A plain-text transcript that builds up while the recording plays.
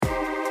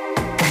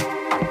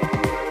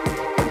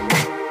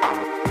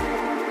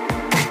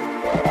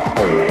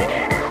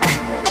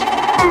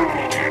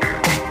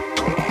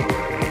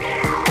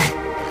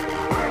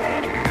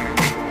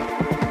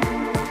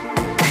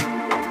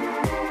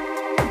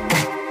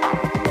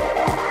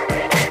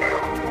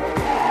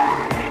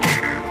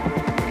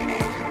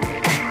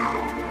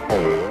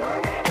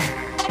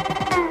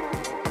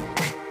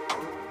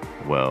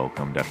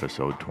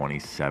episode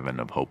 27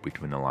 of Hope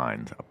Between the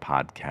Lines, a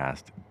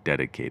podcast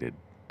dedicated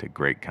to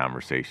great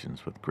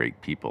conversations with great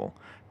people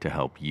to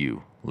help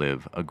you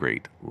live a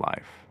great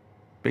life.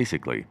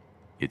 Basically,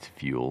 it's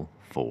fuel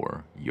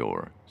for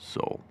your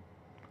soul.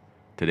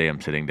 Today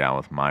I'm sitting down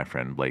with my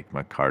friend Blake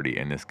McCarty,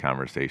 and this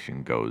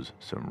conversation goes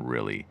some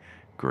really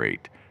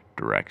great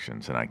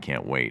directions, and I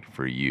can't wait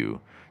for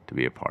you to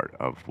be a part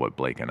of what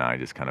Blake and I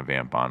just kind of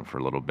vamp on for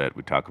a little bit.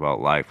 We talk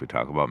about life, we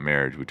talk about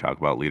marriage, we talk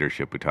about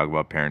leadership, we talk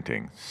about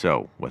parenting.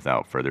 So,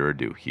 without further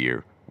ado,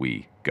 here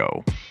we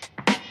go.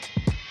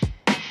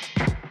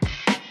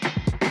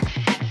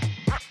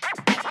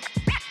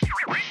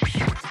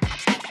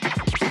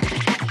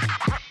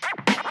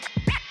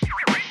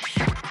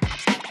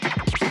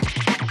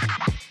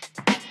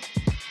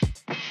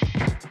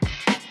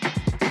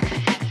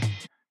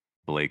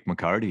 Blake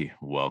McCarty,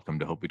 welcome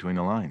to Hope Between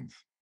the Lines.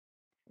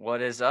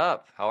 What is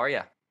up? How are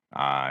you?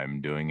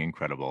 I'm doing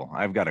incredible.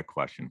 I've got a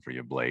question for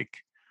you, Blake.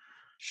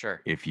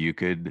 Sure. If you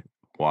could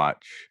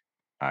watch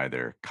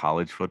either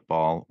college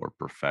football or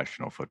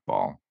professional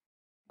football,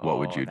 what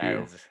would Oh, you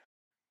do?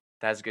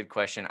 that's a good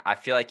question. I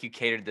feel like you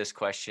catered this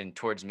question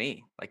towards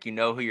me. Like you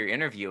know who you're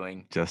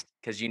interviewing Just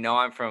because you know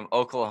I'm from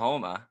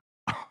Oklahoma,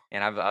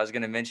 and I was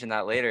going to mention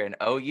that later. And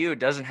OU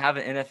doesn't have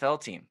an NFL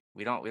team.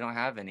 We don't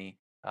have any.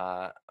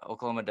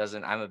 Oklahoma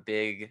doesn't. I'm a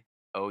big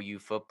OU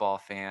football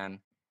fan.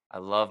 I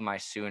love my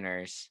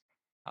Sooners.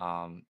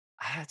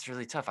 It's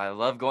really tough. I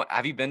love going.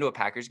 Have you been to a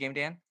Packers game,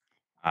 Dan?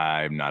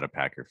 I'm not a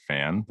Packer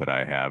fan, but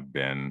I have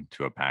been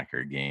to a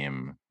Packer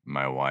game.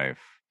 My wife,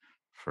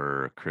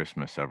 for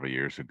Christmas several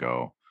years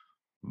ago,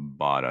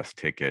 bought us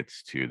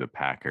tickets to the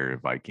Packer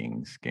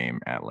Vikings game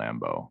at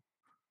Lambeau.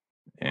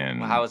 Well,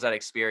 how And was that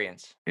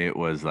experience? it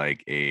was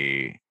like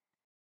a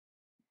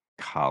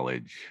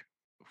college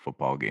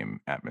football game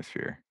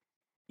atmosphere.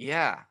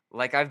 Yeah,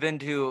 like I've been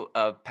to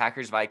a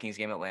Packers Vikings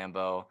game at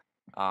Lambeau.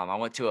 I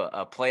went to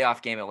a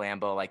playoff game at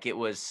Lambeau. Like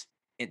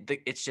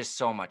it's just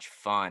so much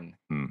fun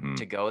Hmm.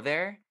 to go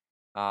there.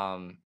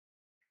 Um,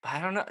 but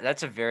I don't know.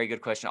 That's a very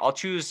good question. I'll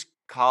choose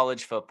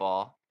college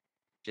football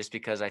just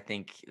because I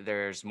think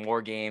there's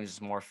more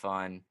games, more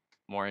fun,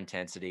 more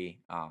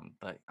intensity.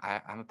 But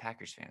I'm a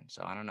Packers fan,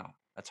 so I don't know.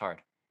 That's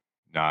hard.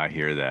 No, I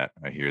hear that.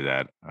 I hear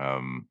that.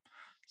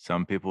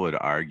 Some people would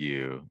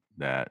argue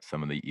that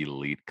some of the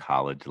elite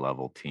college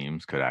level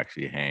teams could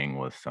actually hang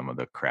with some of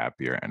the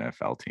crappier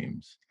NFL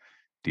teams.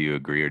 Do you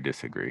agree or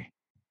disagree?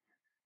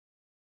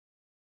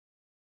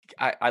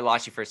 I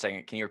lost you for a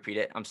second. Can you repeat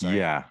it? I'm sorry.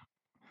 Yeah,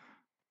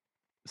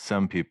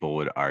 some people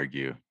would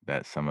argue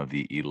that some of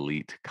the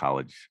elite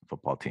college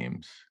football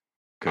teams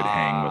could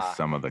hang with Ah,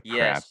 some of the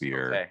yes.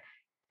 crappier Okay.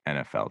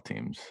 NFL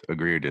teams.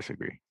 Agree or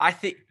disagree? I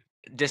think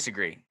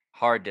disagree.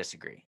 Hard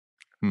disagree.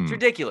 It's Hmm.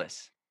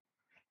 ridiculous.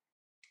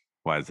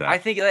 Why is I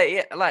that? think like,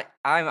 yeah, like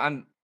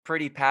I'm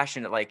pretty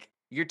passionate. Like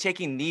you're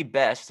taking the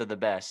best of the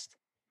best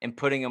and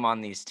putting them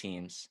on these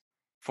teams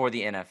for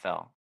the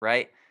NFL,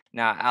 right?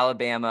 Now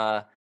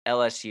Alabama,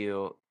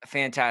 LSU,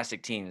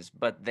 fantastic teams,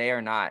 but they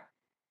are not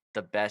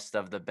the best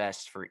of the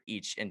best for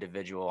each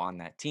individual on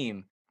that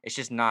team. It's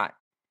just not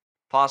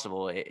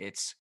possible.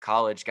 It's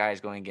college guys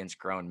going against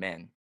grown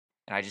men.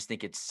 And I just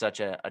think it's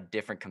such a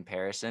different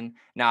comparison.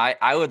 Now,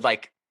 I would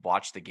like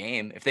watch the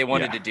game. If they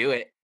wanted Yeah, to do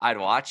it, I'd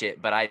watch it,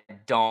 but I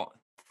don't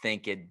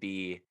think it'd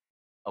be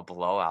a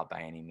blowout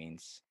by any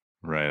means.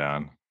 right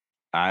on.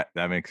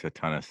 That makes a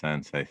ton of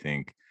sense. I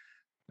think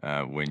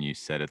when you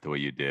said it the way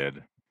you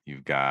did,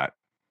 you've got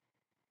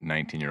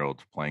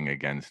 19-year-olds playing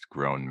against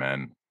grown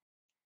men.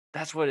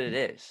 That's what it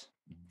is.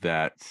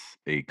 That's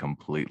a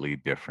completely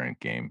different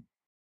game.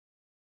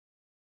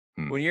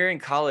 Hmm. When you're in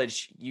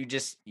college,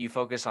 you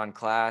focus on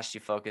class,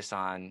 you focus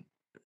on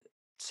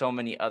so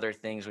many other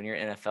things. When you're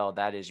NFL,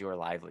 that is your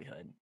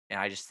livelihood. And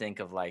I just think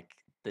of like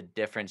the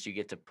difference you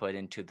get to put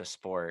into the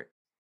sport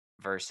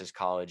versus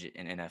college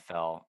and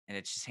NFL, and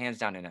it's just hands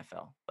down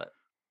NFL. But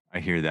I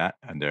hear that.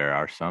 And there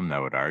are some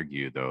that would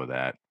argue, though,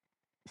 that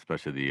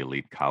especially the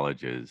elite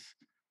colleges,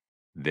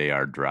 they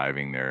are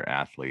driving their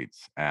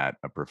athletes at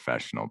a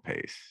professional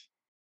pace.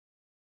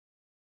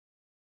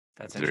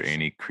 that's Is there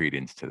interesting. any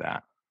credence to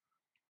that?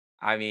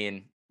 I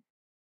mean,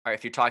 or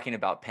if you're talking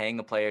about paying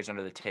the players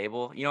under the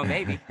table,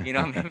 maybe,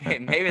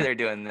 maybe they're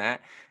doing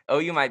that. Oh,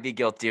 you might be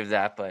guilty of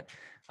that, but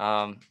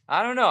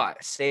I don't know.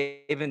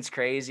 Saban's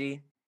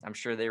crazy. I'm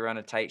sure they run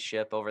a tight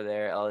ship over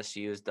there.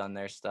 LSU has done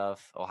their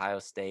stuff. Ohio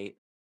State,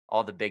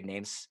 all the big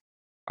names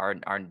are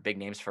big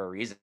names for a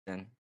reason.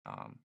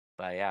 Um,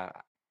 but yeah,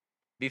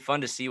 be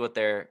fun to see what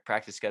their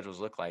practice schedules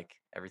look like.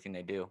 Everything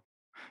they do.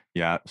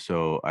 Yeah.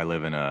 So I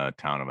live in a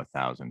town of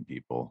 1,000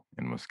 people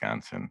in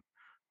Wisconsin,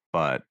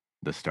 but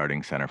the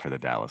starting center for the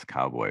Dallas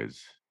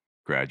Cowboys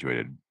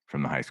graduated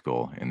from the high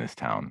school in this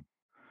town.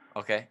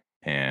 Okay.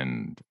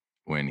 And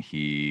when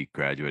he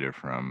graduated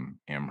from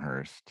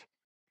Amherst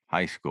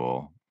High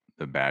School,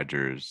 the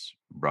Badgers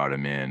brought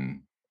him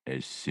in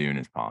as soon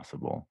as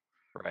possible,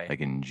 Right. like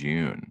in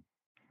June.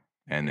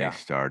 And they Yeah.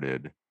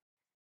 started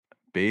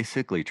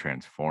basically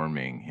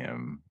transforming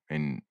him.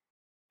 And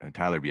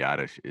Tyler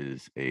Biadasz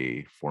is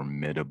a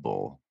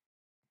formidable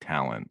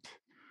talent,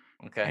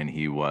 Okay. and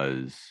he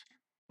was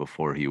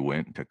before he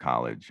went to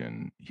college,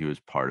 and he was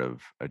part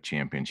of a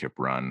championship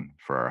run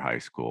for our high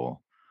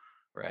school,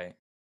 Right.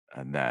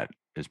 and that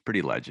is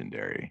pretty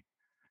legendary.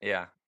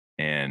 Yeah.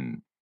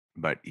 And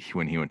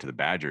when he went to the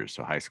Badgers,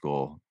 so high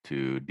school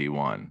to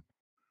D1,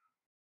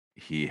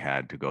 he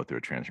had to go through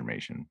a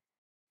transformation,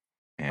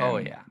 Oh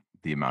and yeah.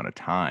 the amount of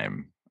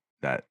time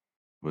that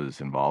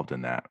was involved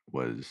in that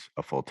was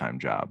a full-time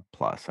job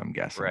plus, I'm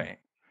guessing. Right.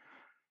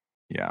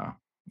 Yeah.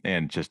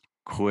 And just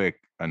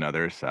quick,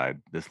 another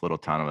side, this little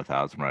town of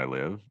 1,000 where I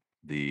live,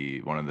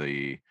 the one of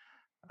the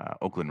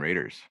Oakland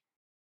Raiders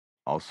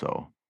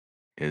also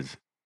is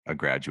a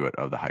graduate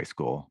of the high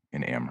school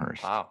in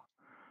Amherst. Wow.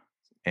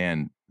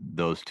 And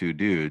those two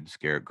dudes,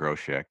 Garrett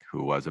Groshek,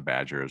 who was a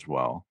Badger as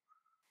well,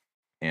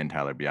 and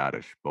Tyler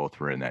Biotish, both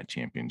were in that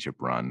championship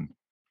run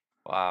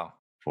Wow.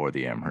 for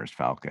the Amherst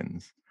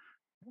Falcons.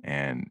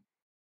 And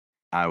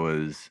I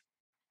was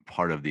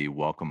part of the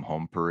welcome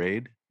home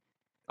parade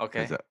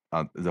because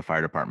Okay. the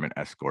fire department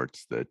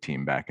escorts the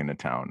team back into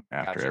town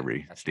after Gotcha.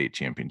 every Gotcha. state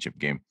championship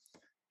game.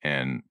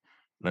 And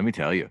let me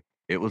tell you,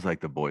 it was like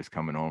the boys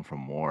coming home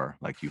from war,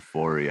 like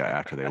euphoria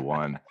after they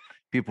won.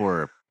 People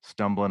were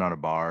stumbling out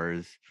of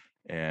bars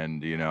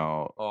and,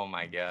 Oh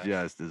my gosh.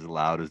 just as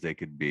loud as they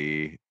could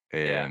be.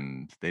 Yeah.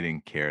 And they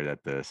didn't care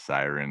that the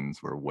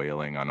sirens were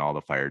wailing on all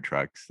the fire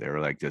trucks. They were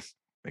like just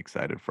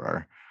excited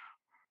for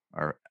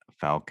our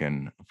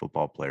Falcon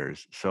football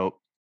players. So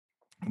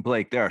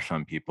Blake, there are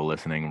some people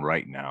listening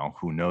right now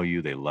who know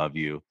you, they love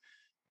you,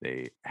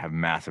 they have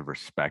massive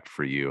respect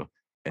for you.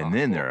 And Oh,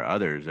 then there cool. are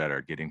others that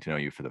are getting to know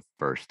you for the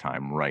first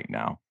time right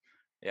now.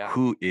 Yeah.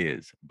 Who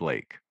is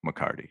Blake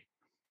McCarty?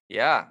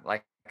 Yeah.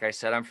 Like I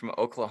said, I'm from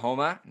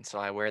Oklahoma, and so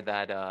I wear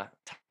that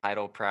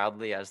title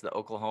proudly as the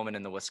Oklahoman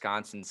in the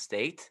Wisconsin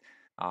state.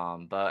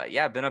 But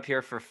yeah, I've been up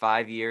here for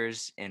 5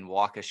 years in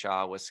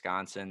Waukesha,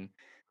 Wisconsin,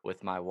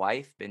 with my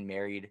wife. Been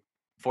married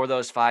for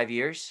those 5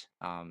 years,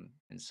 and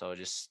so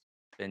just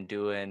been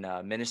doing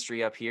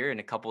ministry up here in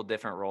a couple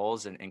different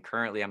roles. And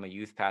currently, I'm a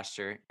youth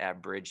pastor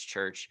at Bridge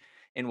Church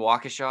in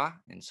Waukesha,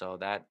 and so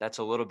that's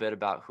a little bit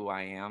about who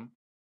I am.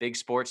 Big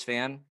sports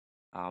fan.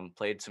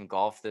 Played some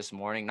golf this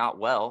morning, not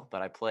well,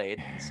 but I played.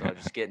 And so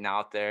just getting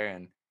out there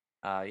and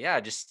yeah,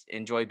 just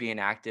enjoy being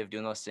active,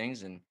 doing those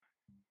things. And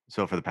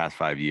So for the past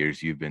 5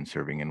 years, you've been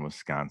serving in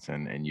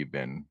Wisconsin and you've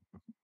been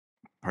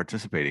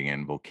participating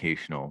in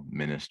vocational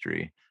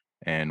ministry.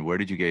 And where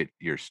did you get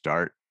your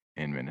start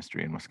in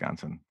ministry in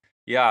Wisconsin?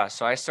 yeah,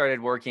 so I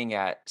started working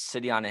at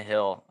City on a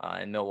Hill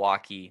in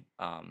Milwaukee.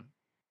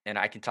 And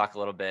I can talk a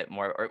little bit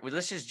more, or well,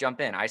 let's just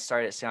jump in. I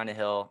started at City on a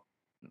Hill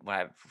when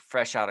I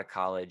fresh out of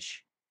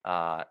college.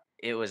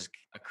 It was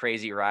a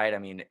crazy ride. I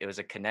mean, it was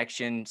a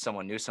connection.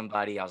 Someone knew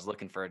somebody. I was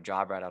looking for a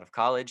job right out of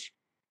college.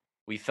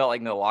 We felt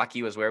like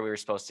Milwaukee was where we were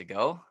supposed to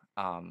go.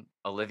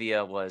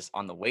 Olivia was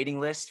on the waiting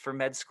list for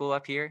med school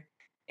up here.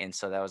 And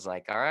so that was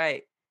like, all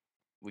right,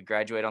 we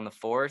graduate on the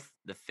 4th,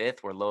 the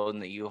 5th, we're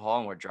loading the U-Haul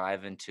and we're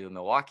driving to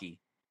Milwaukee.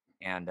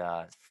 And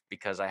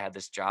because I had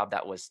this job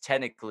that was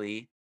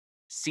technically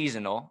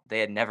seasonal, they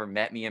had never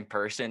met me in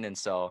person. And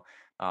so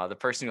the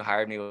person who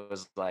hired me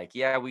was like,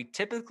 yeah, we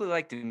typically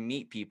like to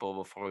meet people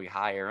before we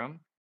hire them.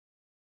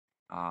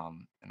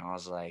 And I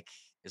was like,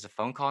 "Is a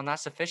phone call not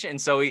sufficient?"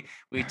 And so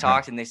we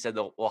talked, and they said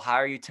we'll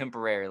hire you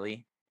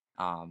temporarily,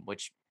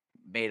 which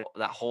made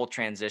that whole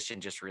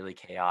transition just really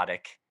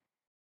chaotic.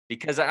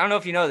 Because I don't know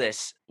if you know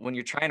this, when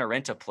you're trying to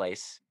rent a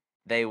place,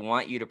 they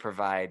want you to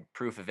provide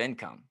proof of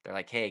income. They're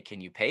like, "Hey, can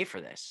you pay for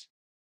this?"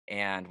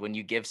 And when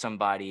you give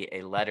somebody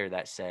a letter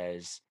that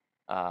says,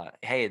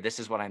 "Hey, this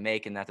is what I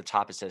make," and at the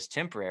top it says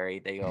temporary,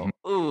 they go,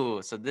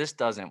 "Ooh, so this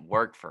doesn't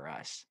work for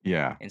us."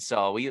 Yeah. And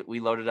so we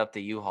loaded up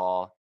the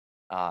U-Haul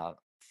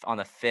on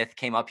the 5th,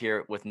 came up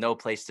here with no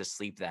place to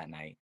sleep that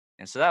night.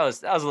 And so that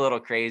was a little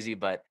crazy,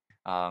 but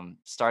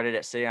started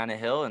at City on a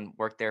Hill and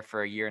worked there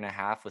for a year and a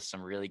half with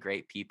some really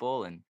great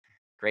people and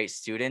great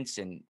students,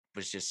 and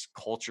was just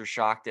culture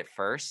shocked at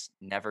first,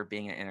 never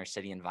being in an inner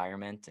city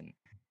environment, and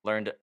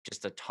learned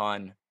just a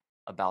ton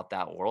about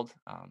that world,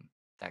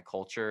 that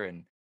culture,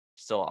 and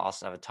still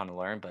also have a ton to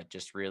learn, but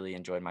just really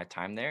enjoyed my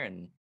time there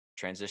and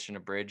transitioned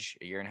to Bridge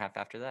a year and a half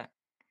after that.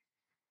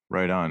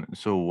 Right on.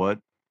 So what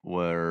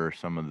were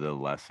some of the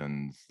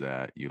lessons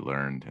that you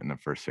learned in the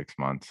first 6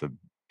 months of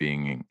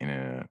being in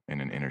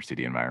an inner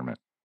city environment?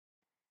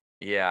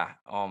 Yeah.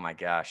 Oh my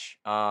gosh.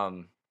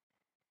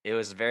 It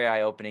was very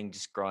eye opening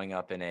just growing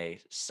up in a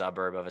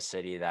suburb of a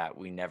city that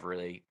we never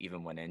really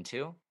even went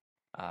into,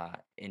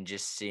 and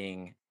just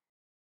seeing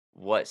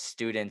what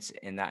students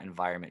in that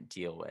environment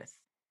deal with,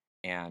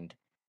 and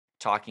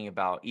talking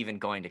about even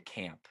going to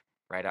camp,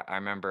 right? I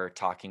remember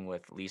talking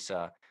with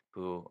Lisa,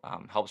 who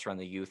helps run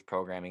the youth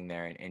programming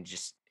there, and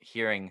just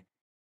hearing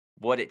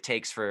what it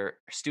takes for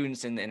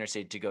students in the inner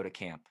city to go to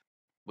camp.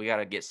 We got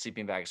to get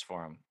sleeping bags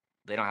for them.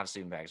 They don't have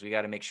sleeping bags. We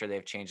got to make sure they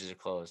have changes of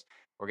clothes.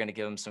 We're going to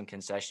give them some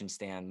concession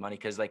stand money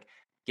because, like,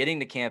 getting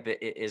to camp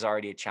is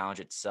already a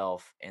challenge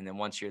itself. And then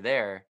once you're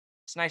there,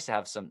 it's nice to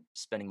have some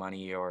spending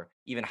money or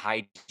even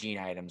hygiene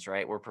items,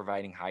 right? We're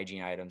providing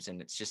hygiene items,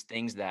 and it's just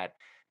things that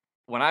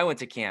when I went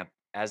to camp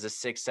as a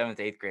sixth, seventh,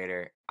 eighth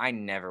grader, I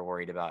never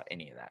worried about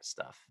any of that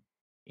stuff.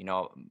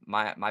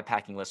 My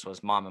packing list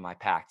was mom and my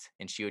packed,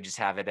 and she would just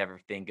have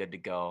everything good to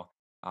go,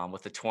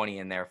 with the 20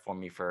 in there for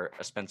me for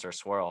a Spencer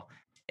swirl.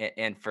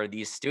 And for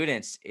these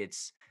students,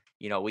 it's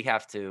we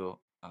have to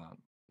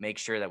make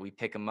sure that we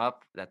pick them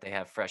up, that they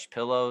have fresh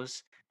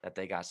pillows, that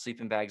they got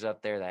sleeping bags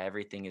up there, that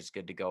everything is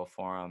good to go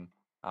for them.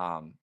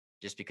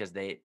 Just because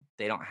they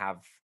don't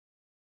have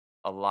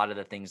a lot of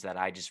the things that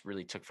I just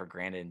really took for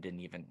granted and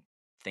didn't even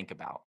think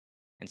about.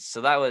 And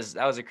so that was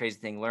a crazy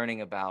thing learning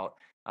about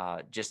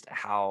just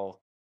how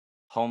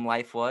home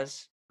life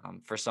was,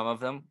 for some of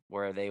them,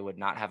 where they would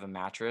not have a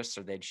mattress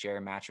or they'd share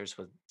a mattress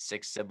with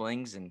six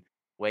siblings and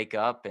wake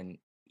up and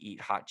eat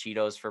hot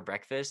Cheetos for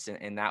breakfast.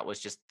 And that was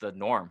just the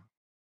norm,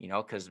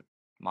 because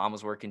mom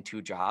was working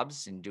two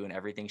jobs and doing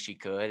everything she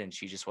could. And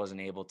she just wasn't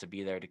able to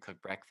be there to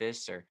cook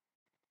breakfast or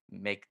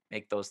make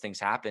those things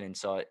happen. And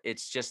so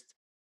it's just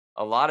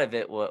a lot of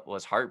it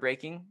was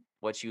heartbreaking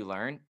what you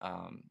learn,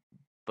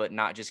 but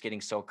not just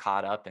getting so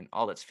caught up and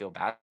oh, let's feel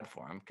bad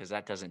for them because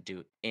that doesn't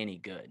do any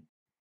good.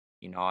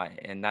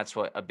 And that's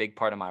what a big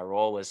part of my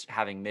role was,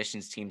 having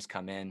missions teams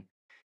come in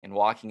and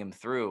walking them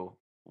through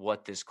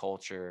what this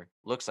culture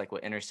looks like,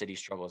 what inner city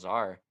struggles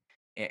are,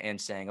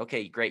 and saying,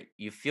 okay, great,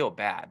 you feel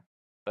bad,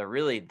 but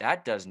really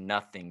that does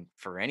nothing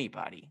for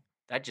anybody.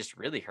 That just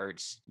really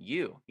hurts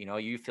you.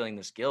 You feeling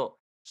this guilt.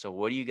 So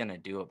what are you going to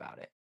do about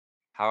it?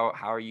 How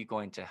are you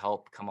going to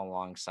help come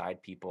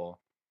alongside people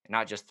and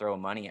not just throw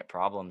money at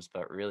problems,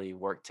 but really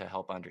work to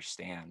help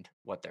understand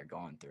what they're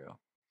going through?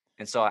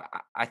 And so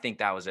I think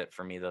that was it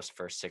for me those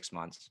first 6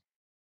 months.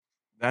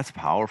 That's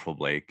powerful,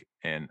 Blake.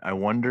 And I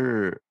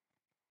wonder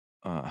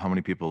how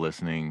many people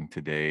listening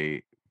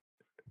today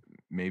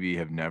maybe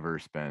have never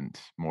spent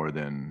more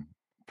than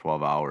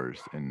 12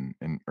 hours in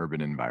an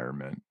urban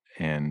environment.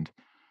 And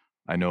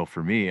I know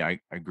for me, I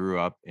grew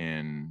up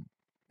in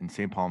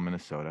St. Paul,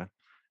 Minnesota,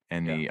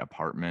 and Yeah. the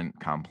apartment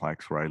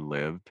complex where I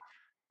lived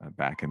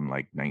back in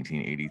like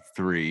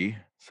 1983.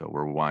 So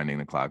we're winding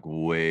the clock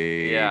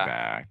way Yeah.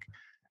 back.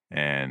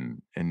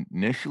 And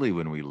initially,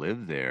 when we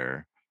lived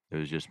there, it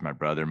was just my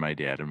brother, my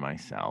dad, and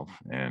myself,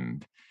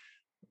 and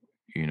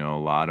a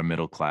lot of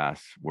middle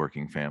class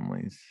working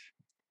families.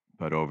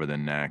 But over the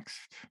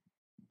next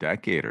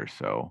decade or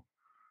so,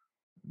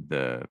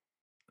 the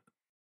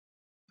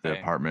Right.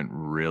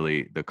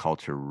 the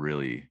culture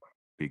really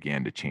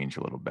began to change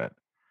a little bit,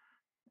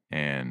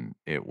 and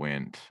it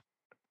went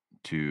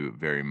to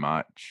very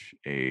much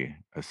a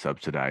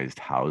subsidized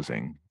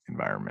housing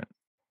environment.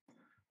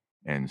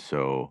 And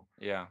so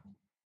Yeah.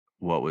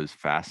 what was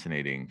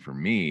fascinating for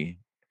me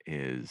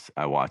is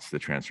I watched the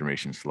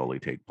transformation slowly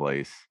take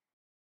place.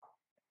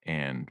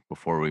 And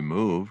before we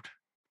moved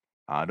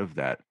out of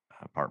that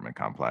apartment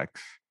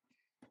complex,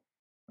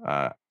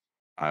 uh,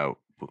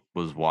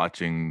 was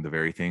watching the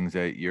very things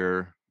that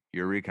you're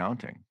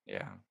recounting.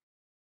 Yeah.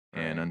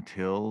 And Right.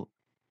 until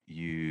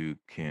you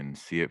can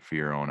see it for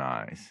your own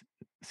eyes,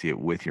 see it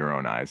with your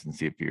own eyes, and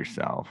see it for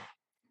yourself,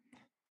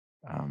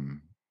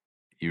 um,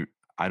 you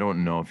I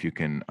don't know if you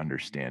can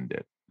understand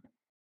it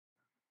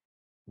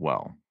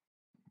well.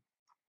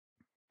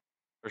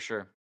 For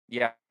sure.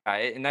 Yeah.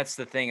 And that's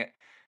the thing.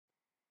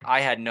 I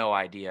had no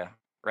idea,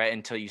 right?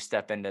 Until you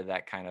step into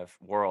that kind of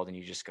world and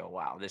you just go,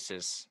 wow,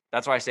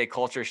 that's why I say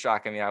culture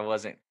shock. I mean, I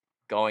wasn't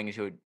going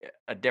to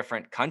a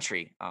different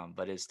country,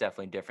 but it's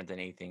definitely different than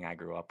anything I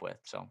grew up with.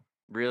 So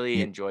really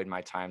You, enjoyed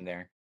my time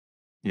there.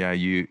 yeah,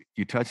 you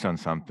touched on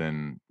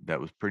something that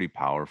was pretty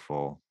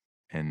powerful,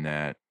 in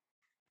that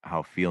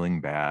how feeling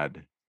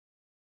bad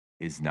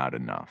is not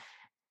enough.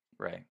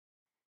 Right.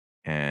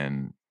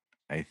 And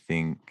I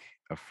think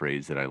a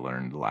phrase that I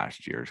learned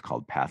last year is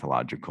called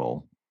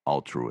pathological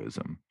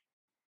altruism.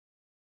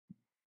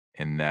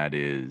 And that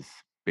is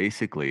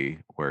basically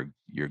where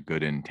your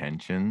good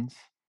intentions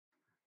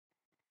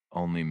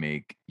only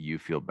make you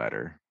feel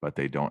better, but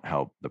they don't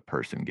help the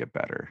person get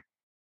better.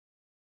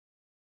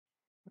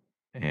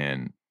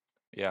 And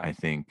Yeah. I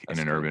think in That's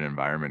an good. urban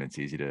environment, it's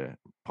easy to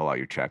pull out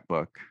your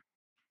checkbook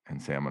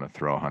and say, I'm going to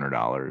throw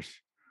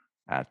 $100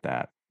 at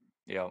that.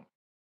 Yep.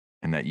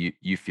 And that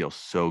you feel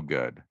so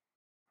good,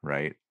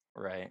 right?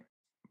 Right.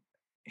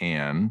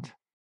 And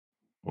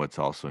what's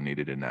also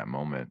needed in that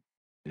moment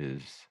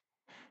is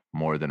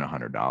more than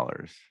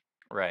 $100.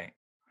 Right.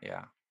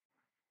 Yeah.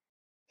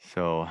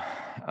 So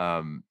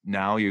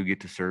now you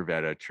get to serve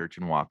at a church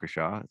in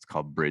Waukesha. It's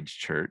called Bridge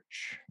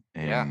Church.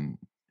 Yeah. And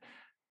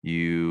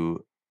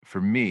you, for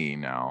me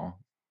now,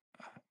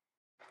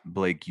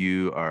 Blake,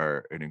 you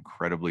are an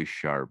incredibly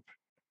sharp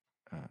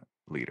uh,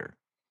 leader.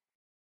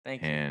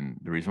 Thank you. And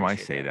the reason why I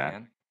Appreciate say that, that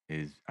man.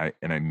 is,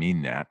 and I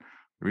mean that,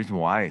 the reason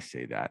why I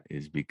say that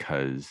is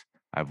because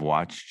I've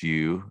watched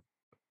you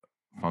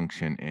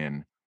function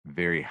in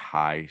very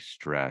high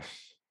stress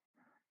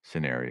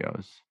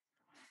scenarios,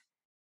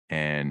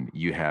 and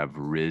you have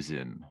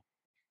risen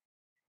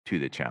to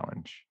the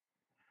challenge.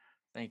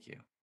 Thank you.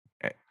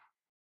 A-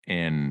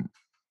 And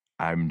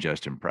I'm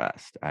just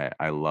impressed.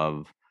 I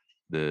love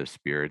the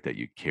spirit that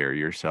you carry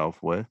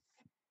yourself with.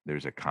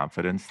 There's a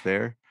confidence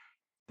there.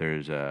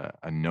 There's a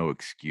no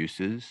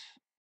excuses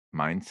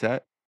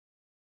mindset.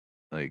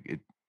 Like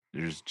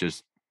there's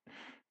just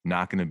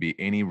not going to be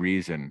any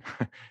reason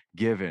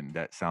given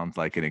that sounds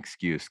like an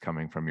excuse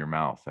coming from your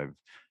mouth.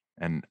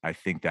 And I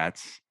think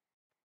that's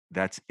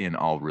in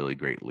all really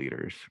great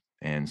leaders.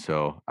 And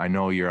so I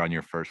know you're on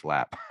your first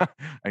lap.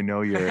 I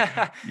know you're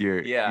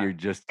Yeah.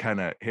 just kind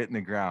of hitting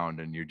the ground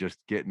and you're just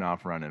getting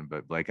off running.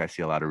 But like I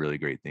see a lot of really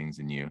great things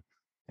in you,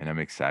 and I'm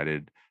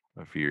excited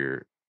for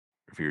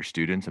your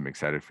students. I'm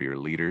excited for your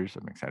leaders.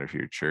 I'm excited for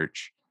your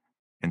church.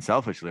 And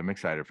selfishly, I'm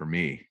excited for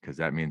me because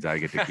that means I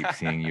get to keep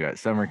seeing you at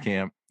summer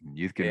camp,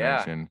 youth Yeah.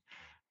 convention,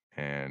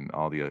 and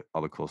all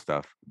the cool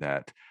stuff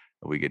that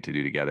we get to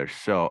do together.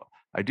 So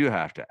I do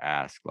have to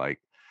ask, like,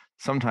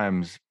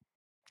 sometimes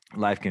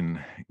life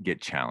can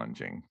get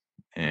challenging,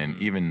 and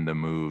Mhm. even the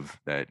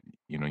move that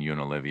you and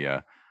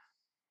Olivia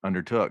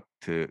undertook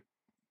to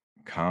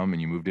come,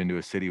 and you moved into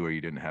a city where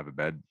you didn't have a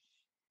bed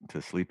to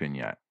sleep in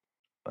yet,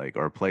 like,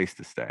 or a place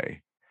to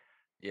stay.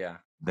 Yeah.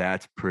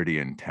 That's pretty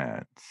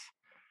intense.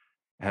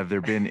 Have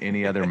there been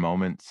any other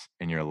moments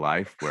in your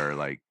life where,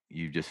 like,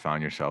 you just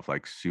found yourself,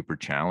 like, super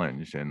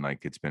challenged and,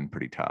 like, it's been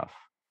pretty tough?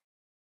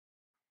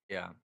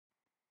 Yeah.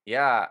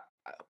 Yeah.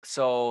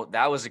 So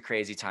that was a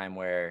crazy time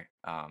where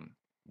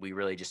we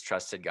really just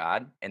trusted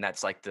God, and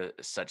that's like the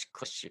such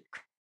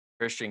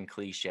Christian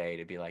cliche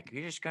to be like,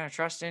 you're just gonna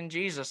trust in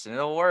Jesus and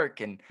it'll work.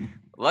 And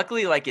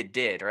luckily, like it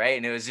did, right?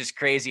 And it was just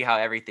crazy how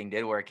everything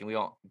did work, and we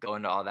won't go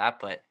into all that.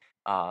 But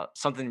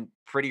something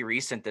pretty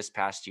recent this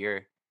past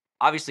year,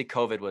 obviously,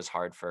 COVID was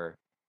hard for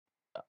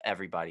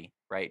everybody,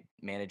 right?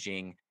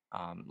 Managing,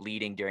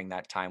 leading during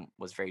that time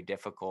was very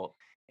difficult.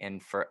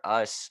 And for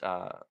us,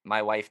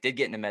 my wife did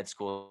get into med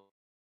school.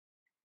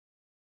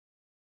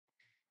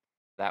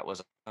 That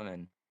was awesome.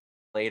 And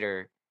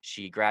later,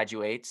 she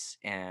graduates.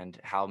 And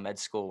how med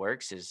school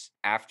works is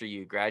after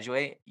you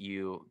graduate,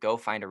 you go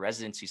find a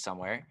residency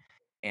somewhere.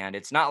 And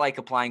it's not like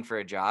applying for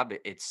a job.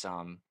 It's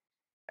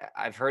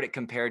I've heard it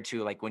compared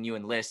to like when you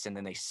enlist and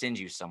then they send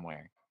you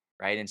somewhere,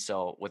 right? And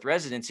so with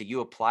residency, you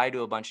apply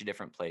to a bunch of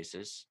different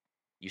places,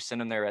 you send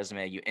them their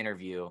resume, you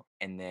interview,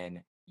 and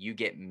then you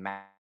get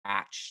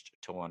matched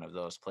to one of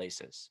those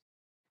places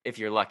if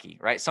you're lucky,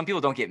 right? Some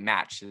people don't get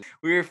matched.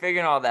 We were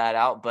figuring all that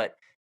out, but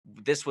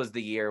this was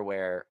the year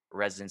where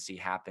residency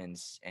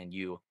happens and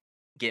you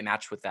get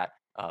matched with that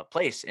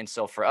place. And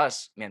so for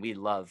us, man, we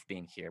love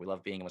being here. We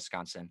love being in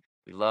Wisconsin.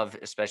 We love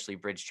especially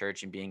Bridge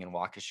Church and being in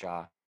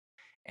Waukesha,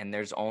 and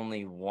there's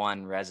only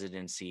one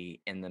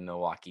residency in the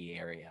Milwaukee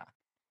area.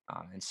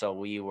 And so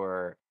we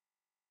were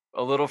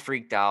a little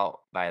freaked out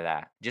by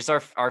that. Just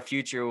our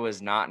future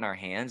was not in our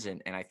hands,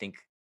 and I think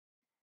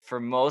for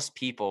most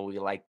people we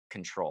like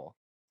control.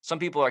 Some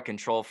people are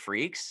control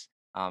freaks,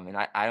 and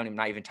I don't even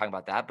not even talking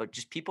about that, but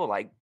just people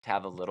like to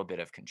have a little bit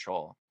of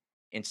control.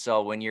 And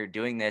so when you're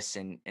doing this,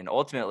 and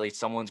ultimately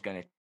someone's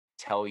going to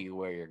tell you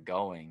where you're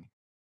going,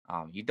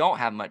 you don't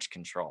have much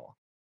control.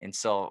 And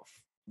so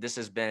this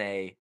has been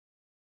a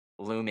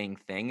looming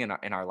thing in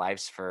our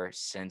lives for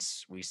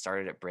since we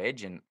started at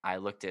Bridge. And I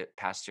looked at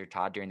Pastor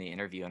Todd during the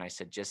interview and I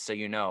said, just so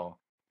you know,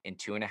 in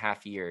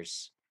 2.5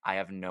 years, I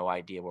have no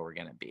idea where we're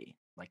gonna be.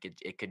 Like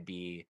it could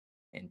be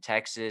in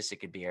Texas, it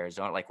could be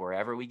Arizona, like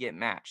wherever we get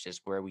matched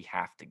is where we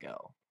have to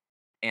go.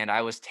 And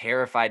I was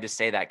terrified to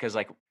say that because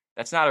like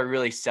that's not a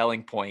really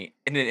selling point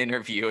in an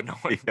interview. No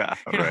one, Yeah,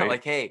 you're not right?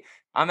 like, hey,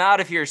 I'm out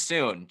of here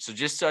soon. So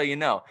just so you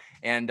know.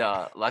 And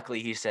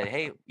luckily he said,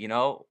 hey,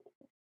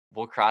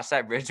 we'll cross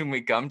that bridge when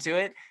we come to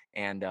it,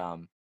 and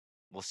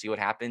we'll see what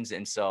happens.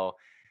 And so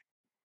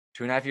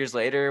 2.5 years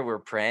later, we're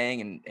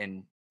praying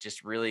and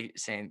just really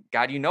saying,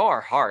 God, you know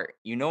our heart,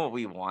 you know what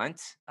we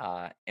want,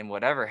 and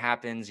whatever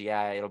happens,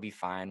 yeah, it'll be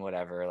fine,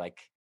 whatever. Like,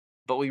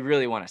 but we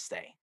really want to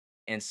stay.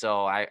 And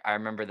so I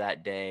remember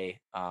that day,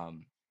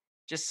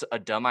 just a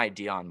dumb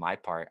idea on my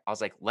part. I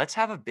was like, let's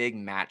have a big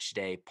match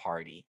day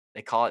party.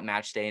 They call it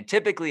match day, and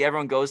typically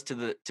everyone goes to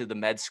the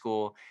med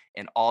school,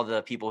 and all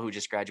the people who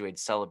just graduated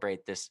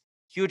celebrate this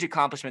huge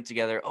accomplishment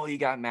together. Oh, you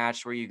got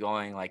matched. Where are you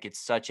going? Like, it's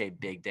such a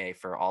big day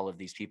for all of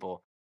these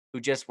people who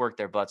just worked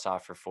their butts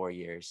off for 4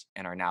 years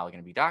and are now going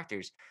to be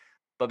doctors.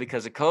 But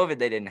because of COVID,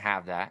 they didn't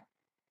have that.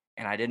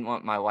 And I didn't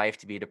want my wife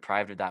to be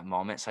deprived of that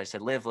moment. So I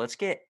said, Liv, let's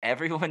get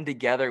everyone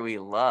together we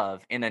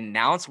love and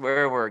announce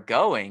where we're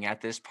going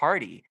at this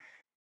party.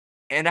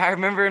 And I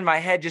remember in my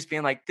head just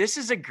being like, this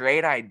is a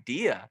great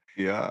idea.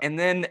 Yeah. And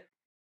then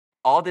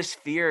all this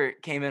fear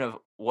came in of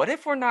what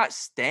if we're not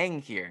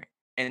staying here?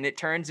 And it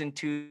turns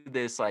into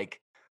this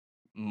like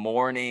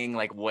mourning,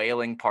 like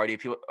wailing party.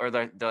 People or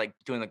they're like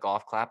doing the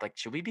golf clap. Like,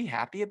 should we be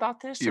happy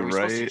about this? Are You're we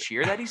supposed to right.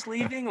 cheer that he's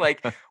leaving?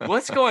 Like,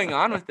 what's going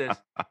on with this?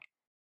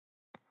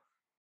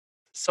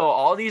 So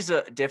all these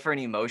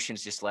different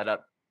emotions just led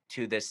up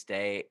to this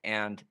day,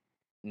 and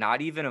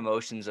not even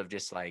emotions of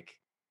just like,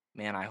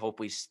 man, I hope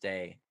we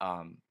stay.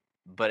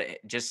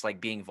 But just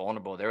like being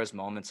vulnerable. There was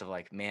moments of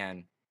like,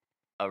 man,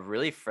 a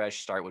really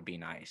fresh start would be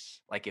nice.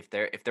 Like if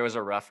there was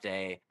a rough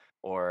day,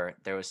 or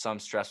there was some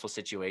stressful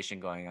situation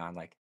going on,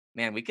 like,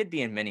 man, we could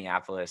be in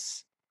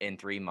Minneapolis in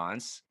 3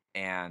 months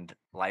and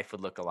life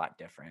would look a lot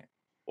different.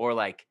 Or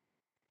like,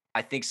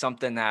 I think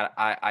something that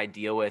I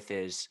deal with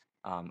is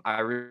I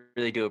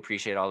really do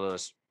appreciate all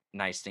those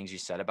nice things you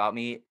said about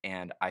me.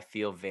 And I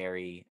feel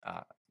very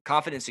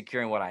confident,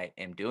 secure in what I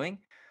am doing,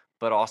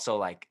 but also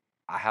like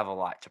I have a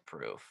lot to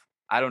prove.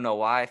 I don't know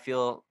why I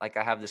feel like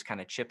I have this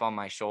kind of chip on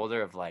my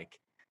shoulder of like,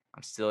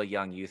 I'm still a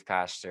young youth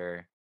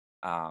pastor.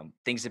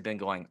 Things have been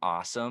going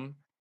awesome,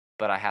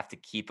 but I have to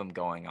keep them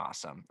going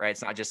awesome, right?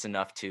 It's not just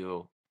enough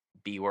to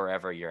be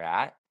wherever you're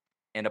at.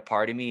 And a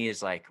part of me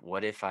is like,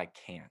 what if I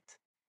can't?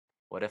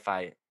 What if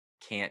I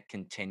can't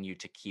continue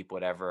to keep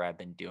whatever I've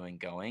been doing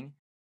going?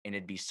 And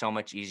it'd be so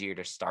much easier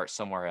to start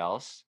somewhere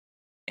else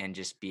and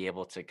just be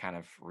able to kind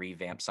of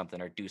revamp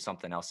something or do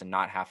something else and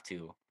not have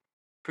to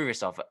prove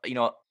yourself.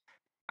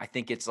 I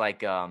think it's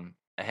like a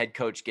head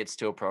coach gets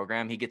to a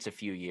program, he gets a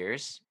few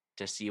years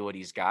to see what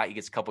he's got. He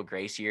gets a couple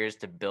grace years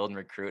to build and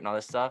recruit and all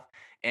this stuff.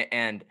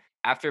 And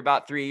after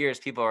about 3 years,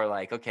 people are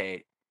like,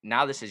 okay,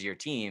 now this is your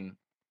team.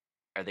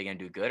 Are they going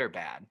to do good or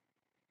bad?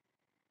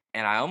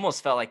 And I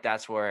almost felt like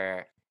that's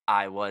where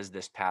I was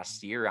this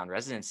past year around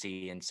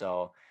residency. And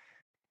so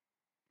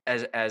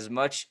as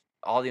much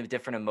all the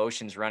different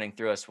emotions running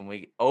through us when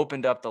we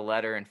opened up the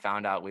letter and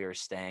found out we were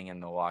staying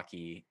in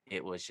Milwaukee,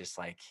 it was just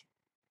like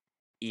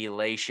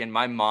elation.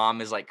 My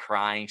mom is like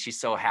crying. She's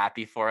so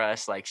happy for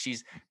us. Like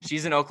she's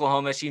in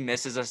Oklahoma. She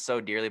misses us so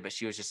dearly, but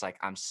she was just like,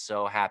 I'm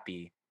so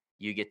happy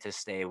you get to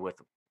stay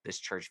with this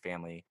church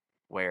family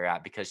where you're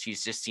at because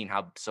she's just seen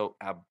how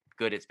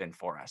good it's been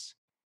for us.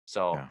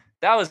 So Yeah.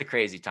 that was a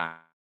crazy time.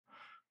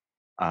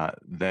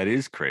 That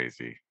is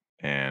crazy.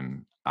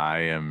 And I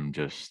am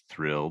just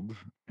thrilled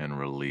and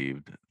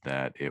relieved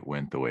that it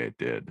went the way it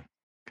did.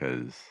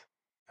 Because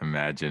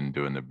imagine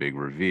doing the big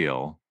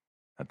reveal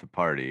at the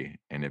party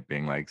and it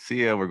being like,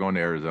 see ya, we're going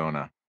to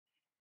Arizona.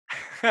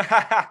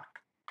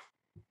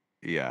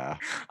 Yeah.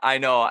 I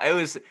know.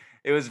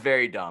 It was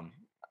very dumb.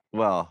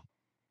 Well,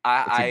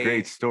 it's a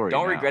great I story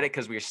don't regret now. it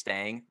because we were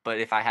staying, but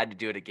if I had to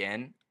do it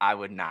again, I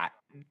would not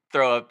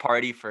throw a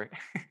party for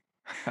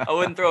I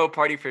wouldn't throw a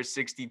party for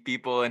 60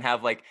 people and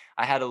have like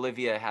I had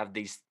Olivia have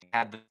the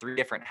three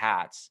different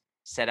hats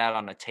set out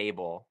on a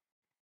table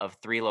of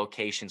three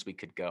locations we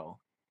could go.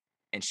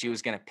 And she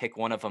was gonna pick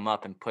one of them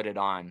up and put it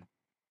on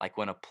like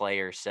when a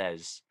player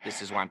says,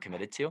 "This is where I'm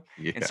committed to."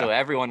 And so Yeah.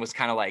 everyone was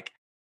kind of like,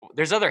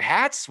 "There's other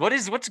hats?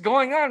 What's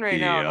going on right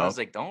now?" And I Yep. was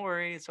like, "Don't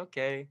worry, it's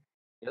okay.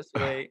 Just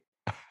wait."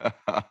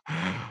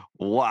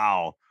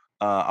 Wow.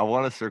 I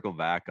want to circle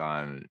back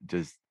on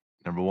just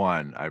number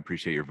one, I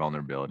appreciate your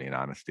vulnerability and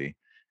honesty.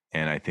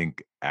 And I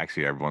think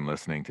actually everyone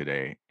listening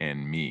today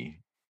and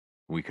me,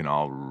 we can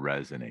all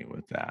resonate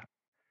with that.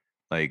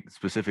 Like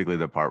specifically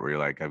the part where you're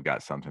like, I've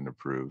got something to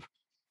prove.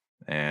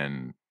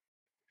 And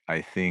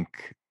I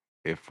think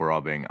if we're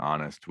all being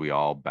honest, we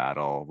all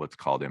battle what's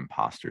called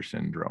imposter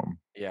syndrome.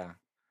 Yeah,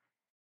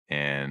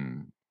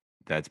 And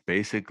that's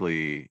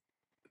basically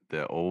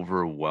the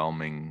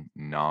overwhelming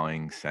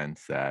gnawing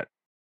sense that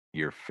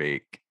you're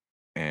fake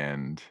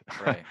and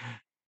right,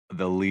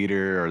 the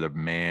leader or the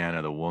man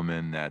or the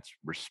woman that's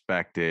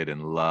respected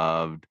and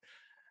loved,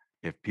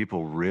 if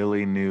people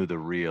really knew the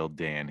real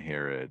Dan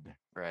Herod,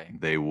 right.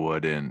 they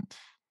wouldn't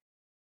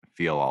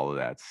feel all of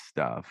that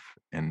stuff.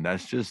 And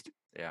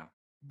Yeah,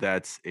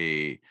 that's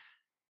a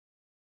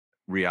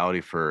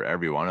reality for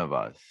every one of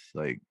us.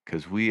 Like,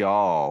 because we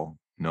all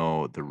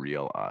know the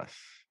real us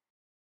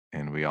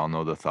and we all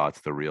know the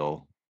thoughts the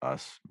real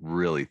us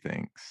really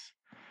thinks.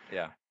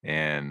 yeah,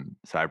 And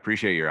so I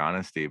appreciate your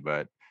honesty,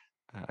 but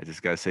I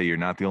just got to say, you're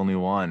not the only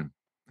one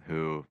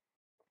who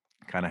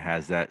kind of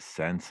has that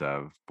sense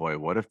of, boy,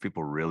 what if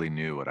people really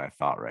knew what I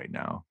thought right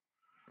now?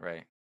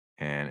 right.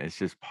 And it's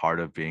just part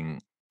of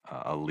being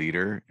a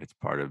leader. It's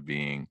part of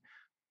being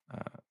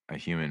a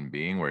human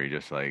being where you're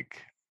just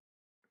like,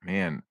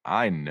 man,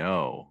 I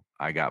know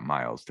I got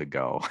miles to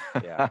go.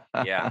 Yeah,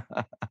 yeah.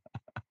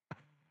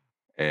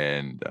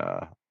 And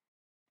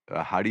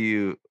how do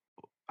you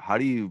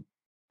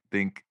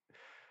think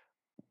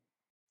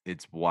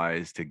it's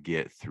wise to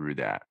get through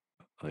that?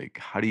 Like,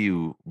 how do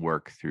you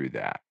work through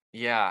that?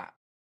 Yeah.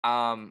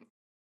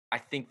 I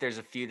think there's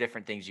a few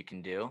different things you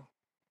can do.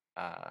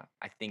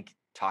 I think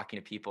talking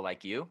to people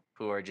like you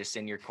who are just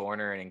in your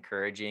corner and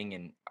encouraging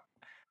and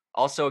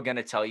also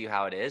gonna tell you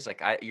how it is.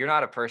 Like you're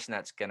not a person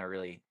that's gonna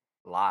really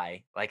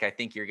lie. Like I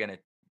think you're gonna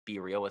be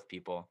real with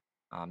people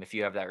if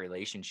you have that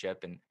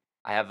relationship. And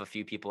I have a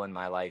few people in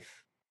my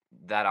life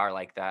that are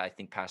like that. I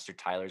think Pastor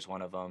Tyler's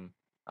one of them.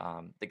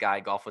 The guy I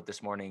golf with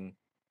this morning,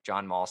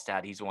 John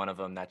Malstad, he's one of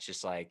them. That's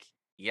just like,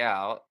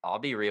 yeah, I'll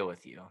be real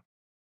with you.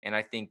 And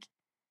I think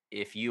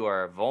if you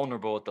are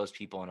vulnerable with those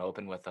people and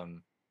open with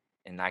them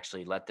and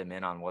actually let them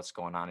in on what's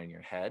going on in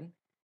your head,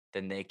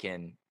 then they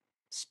can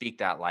speak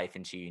that life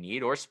into you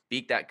need or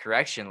speak that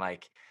correction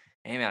like,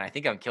 hey man, I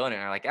think I'm killing it.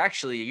 And they're like,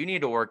 actually, you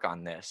need to work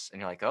on this. And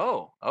you're like,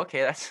 oh,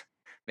 okay, that's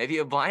maybe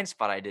a blind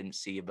spot I didn't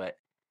see. But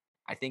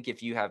I think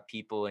if you have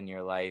people in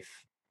your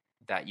life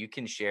that you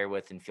can share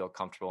with and feel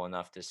comfortable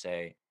enough to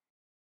say,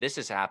 this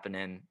is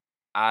happening.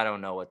 I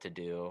don't know what to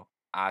do.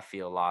 I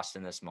feel lost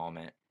in this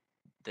moment.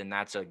 Then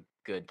that's a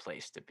good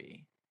place to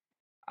be.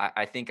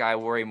 I think I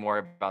worry more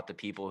about the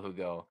people who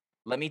go,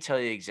 let me tell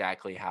you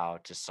exactly how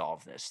to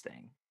solve this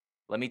thing.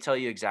 Let me tell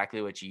you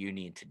exactly what you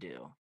need to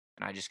do.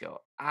 And I just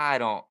go, I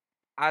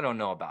don't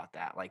know about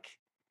that. Like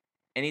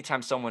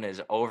anytime someone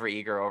is over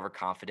eager,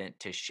 overconfident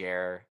to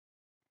share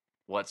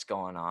what's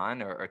going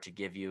on or to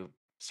give you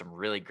some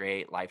really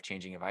great life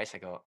changing advice, I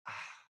go,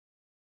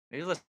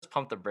 maybe let's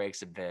pump the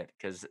brakes a bit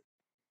because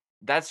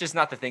that's just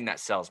not the thing that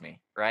sells me,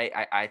 right?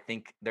 I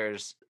think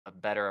there's a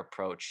better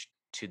approach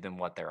to them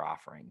what they're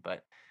offering, but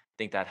I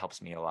think that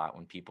helps me a lot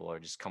when people are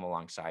just come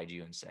alongside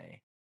you and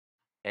say,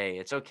 "Hey,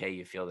 it's okay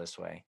you feel this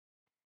way."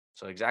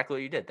 So exactly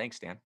what you did. Thanks,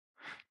 Dan.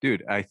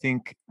 Dude, I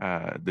think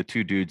the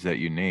two dudes that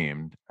you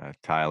named,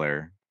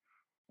 Tyler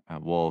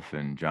Wolf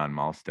and John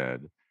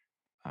Malstead,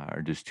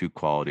 are just two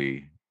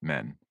quality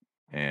men,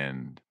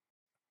 and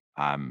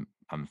I'm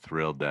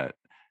thrilled that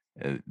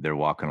they're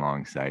walking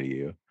alongside of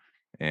you,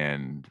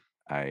 and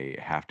I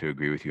have to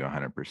agree with you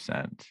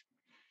 100%.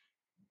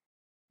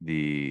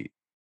 The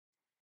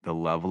the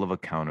level of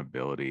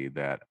accountability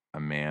that a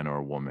man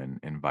or woman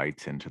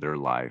invites into their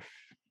life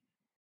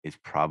is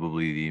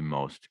probably the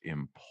most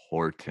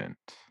important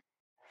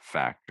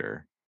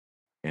factor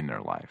in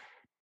their life,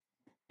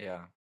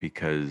 Yeah.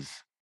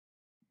 because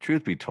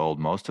truth be told,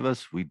 most of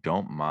us, we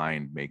don't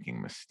mind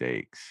making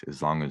mistakes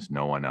as long as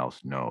no one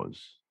else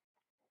knows.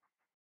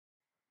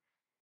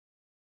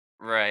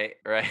 Right,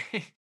 right.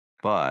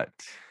 But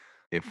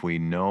if we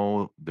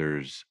know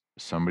there's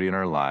somebody in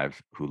our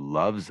lives who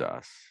loves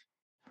us,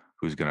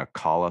 who's going to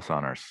call us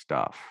on our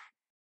stuff,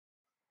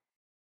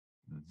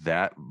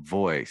 that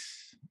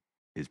voice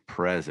is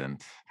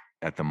present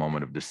at the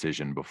moment of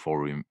decision before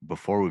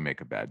we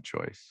make a bad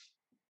choice.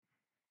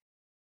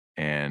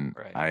 And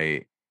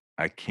Right.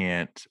 I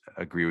can't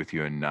agree with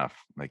you enough.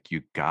 Like,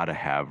 you got to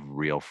have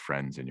real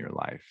friends in your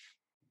life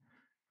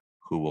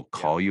who will Yeah.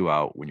 call you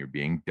out when you're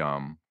being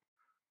dumb,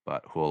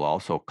 but who will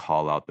also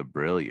call out the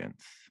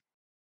brilliance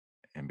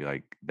and be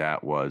like,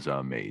 that was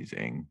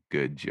amazing.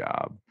 Good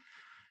job.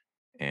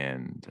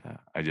 And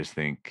I just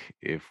think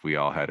if we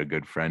all had a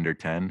good friend or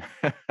 10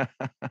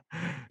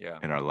 Yeah.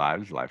 in our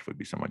lives, life would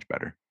be so much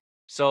better.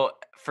 So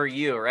for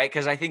you, right?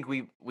 Because I think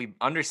we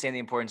understand the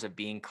importance of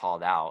being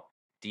called out.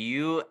 Do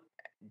you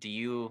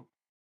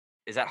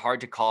is that hard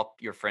to call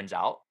your friends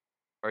out?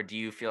 Or do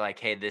you feel like,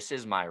 hey, this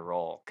is my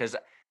role? Because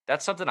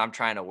that's something I'm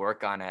trying to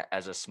work on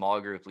as a small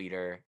group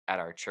leader at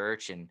our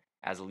church and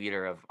as a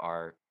leader of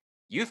our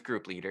youth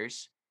group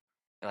leaders.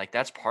 Like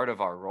that's part of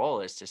our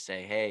role is to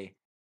say, hey,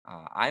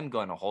 I'm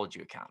going to hold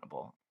you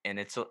accountable. And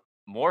it's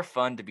more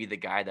fun to be the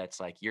guy that's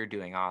like, you're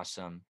doing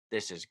awesome.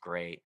 This is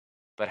great.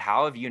 But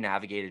how have you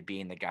navigated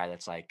being the guy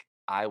that's like,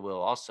 I will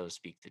also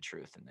speak the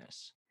truth in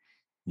this?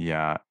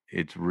 Yeah,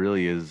 it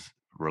really is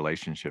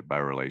relationship by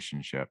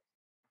relationship.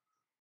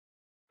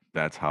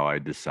 That's how I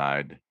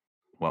decide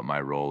what my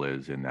role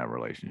is in that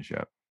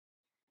relationship.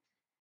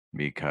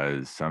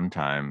 Because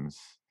sometimes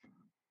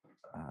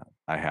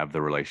I have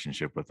the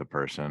relationship with the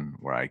person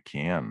where I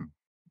can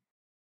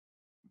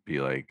be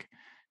like,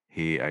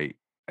 hey,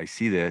 I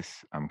see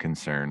this, I'm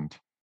concerned.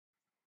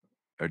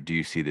 Or do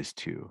you see this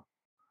too?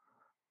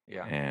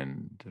 Yeah.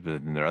 And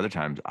then there are other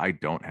times I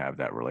don't have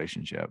that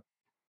relationship.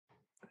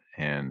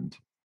 And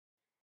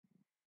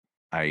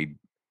I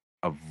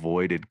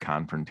avoided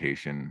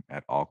confrontation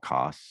at all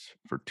costs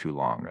for too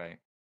long Right.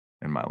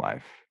 in my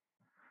life.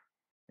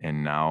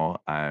 And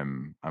now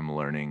I'm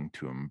learning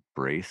to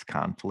embrace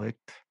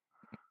conflict,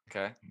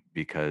 Okay.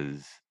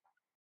 because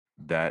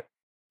that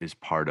is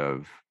part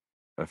of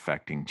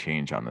affecting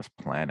change on this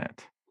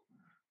planet.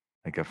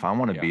 Like, if I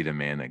want to be Yeah. the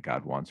man that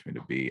God wants me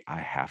to be, I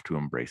have to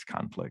embrace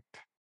conflict.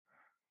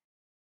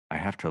 I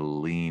have to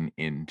lean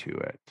into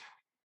it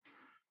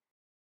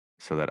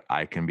so that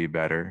I can be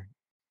better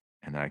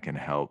and I can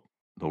help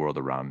the world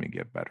around me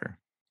get better.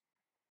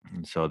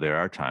 And so there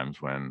are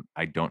times when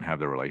I don't have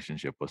the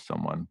relationship with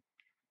someone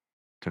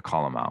to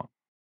call them out.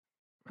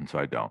 And so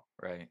I don't.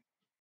 Right.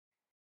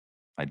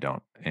 I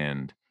don't.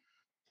 And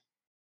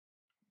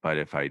but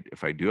if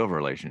I do have a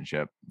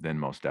relationship, then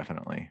most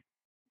definitely.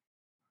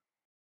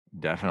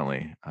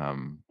 Definitely.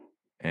 And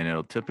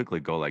it'll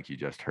typically go like you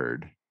just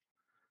heard.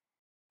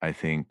 I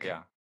think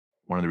Yeah.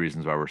 one of the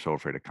reasons why we're so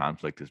afraid of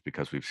conflict is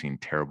because we've seen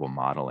terrible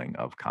modeling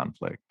of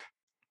conflict.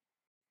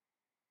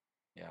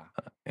 Yeah.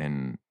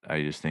 And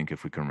I just think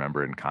if we can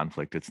remember, in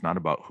conflict, it's not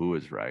about who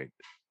is right,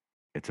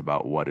 it's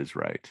about what is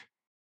right.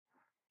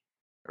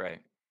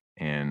 Right.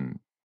 And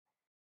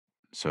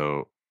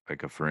so,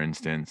 like, for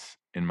instance,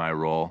 in my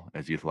role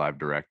as Youth Live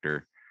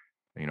director,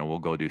 we'll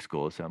go do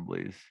school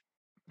assemblies,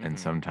 and Hmm.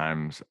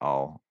 sometimes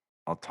I'll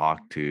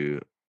talk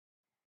to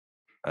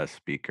a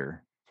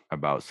speaker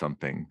about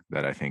something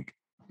that I think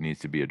needs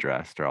to be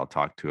addressed, or I'll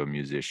talk to a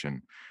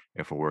musician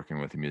if we're working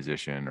with a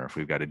musician, or if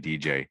we've got a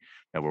DJ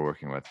that we're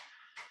working with.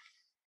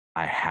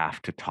 I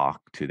have to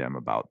talk to them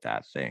about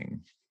that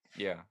thing,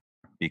 Yeah.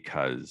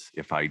 because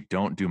if I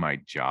don't do my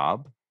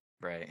job,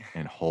 Right.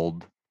 and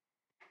hold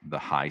the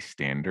high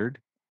standard,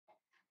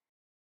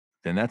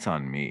 then that's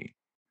on me.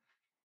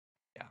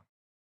 Yeah.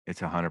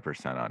 It's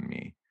 100% on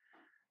me.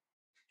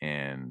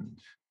 And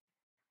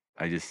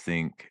I just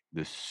think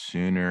the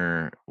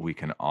sooner we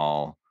can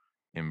all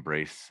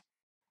embrace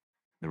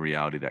the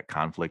reality that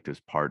conflict is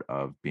part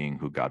of being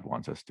who God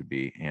wants us to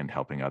be and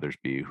helping others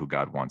be who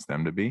God wants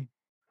them to be,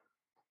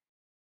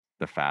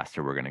 the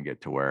faster we're going to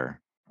get to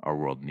where our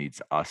world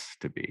needs us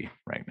to be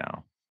right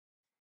now.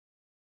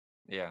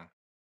 Yeah.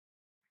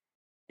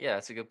 Yeah,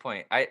 that's a good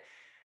point. I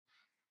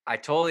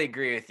totally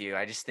agree with you.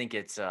 I just think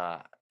it's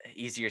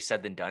easier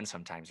said than done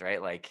sometimes,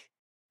 right? Like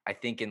I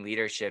think in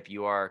leadership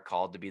you are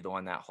called to be the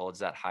one that holds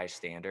that high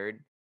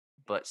standard,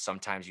 but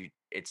sometimes you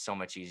it's so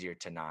much easier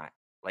to not.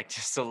 Like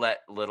just to let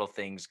little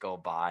things go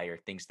by or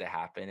things to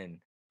happen. And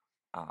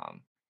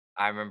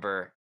I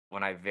remember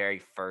when I very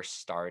first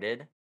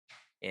started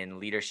in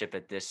leadership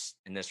at this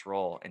in this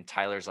role, and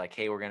Tyler's like,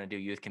 "Hey, we're gonna do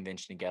youth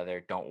convention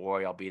together. Don't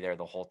worry, I'll be there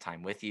the whole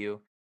time with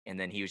you." And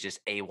then he was just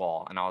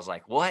AWOL, and I was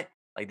like, "What?"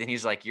 Like then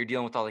he's like, "You're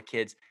dealing with all the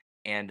kids,"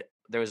 and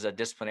there was a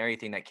disciplinary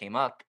thing that came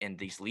up, and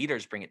these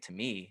leaders bring it to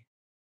me,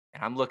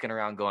 and I'm looking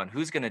around going,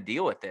 "Who's gonna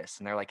deal with this?"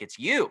 And they're like, "It's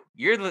you.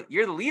 You're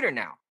the leader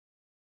now."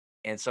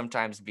 And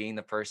sometimes being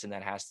the person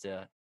that has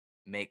to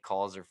make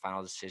calls or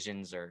final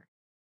decisions or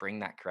bring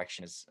that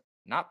correction is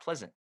not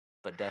pleasant,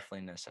 but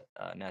definitely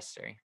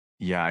necessary.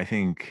 Yeah, I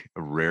think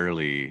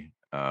rarely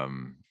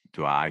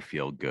do I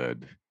feel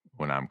good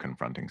when I'm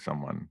confronting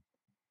someone.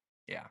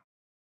 Yeah.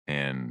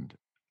 And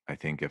I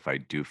think if I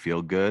do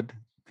feel good,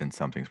 then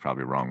something's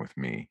probably wrong with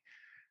me.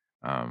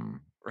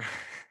 Um,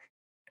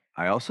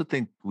 I also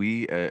think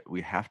we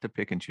have to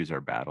pick and choose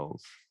our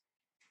battles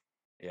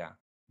Yeah.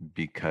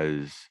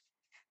 because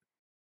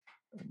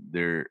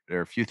there are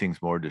a few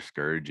things more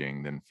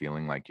discouraging than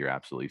feeling like you're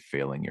absolutely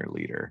failing your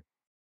leader.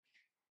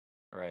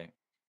 Right.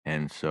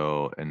 And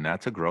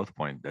that's a growth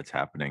point that's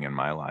happening in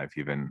my life,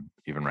 even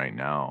right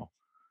now.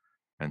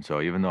 And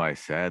so even though I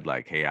said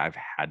like, hey, I've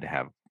had to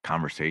have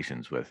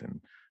conversations with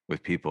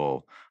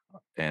people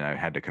and I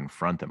had to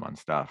confront them on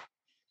stuff,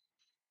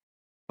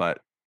 but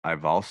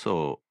I've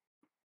also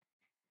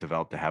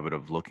developed a habit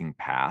of looking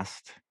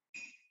past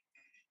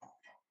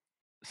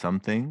some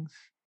things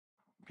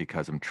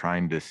because I'm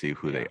trying to see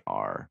who they Yeah.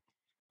 are.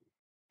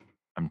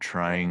 I'm Right.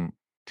 trying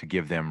to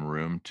give them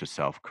room to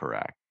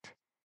self-correct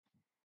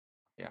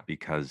Yeah.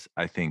 because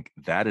I think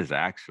that is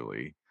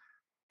actually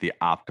the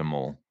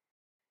optimal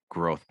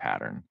growth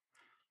pattern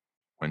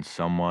when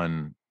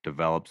someone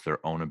develops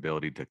their own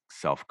ability to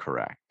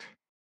self-correct.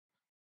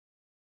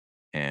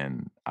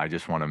 And I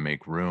just want to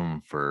make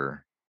room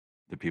for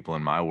the people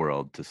in my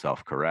world to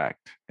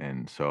self-correct.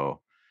 And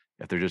so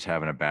if they're just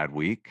having a bad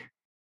week,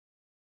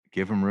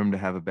 give them room to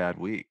have a bad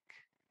week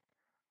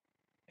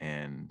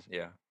and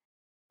Yeah.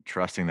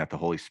 trusting that the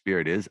Holy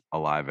Spirit is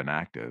alive and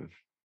active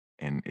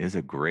and is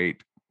a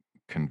great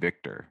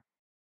convictor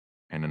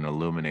and an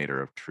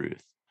illuminator of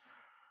truth.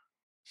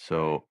 Right.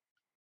 So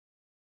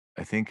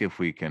I think if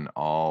we can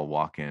all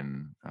walk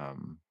in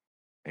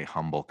a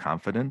humble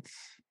confidence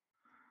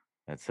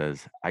that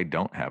says, I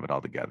don't have it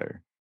all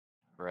together,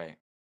 Right.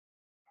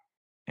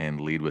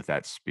 and lead with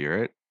that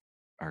spirit,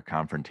 our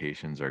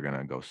confrontations are going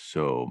to go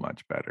so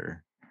much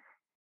better.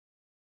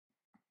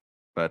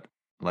 But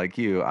like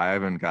you, I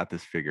haven't got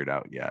this figured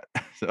out yet.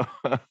 So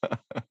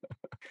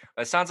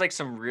That sounds like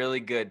some really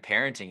good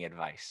parenting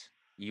advice.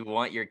 You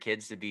want your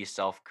kids to be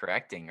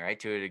self-correcting, right?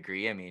 To a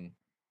degree. I mean,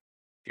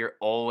 if you're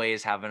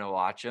always having to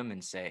watch them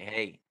and say,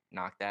 "Hey,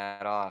 knock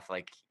that off,"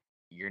 like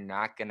you're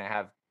not gonna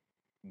have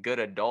good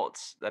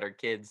adults that are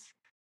kids.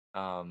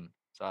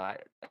 So I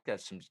think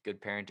that's some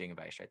good parenting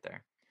advice right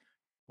there.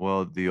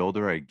 well, the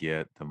older I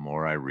get, the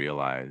more I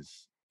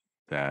realize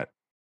that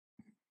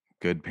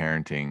good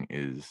parenting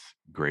is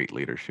great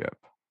leadership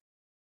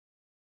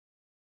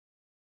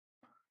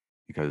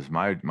because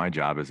my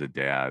job as a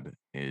dad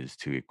is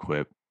to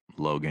equip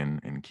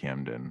Logan and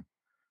Camden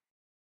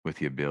with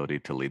the ability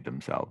to lead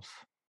themselves.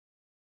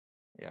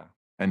 Yeah.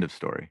 End of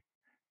story. Right.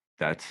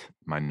 That's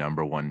my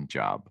number one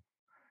job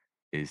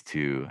is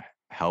to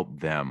help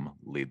them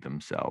lead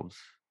themselves.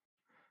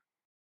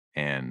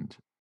 And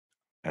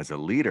as a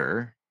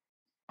leader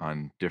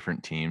on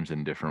different teams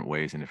in different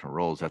ways and different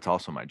roles, that's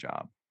also my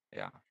job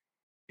Yeah.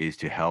 is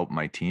to help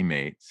my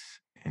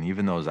teammates and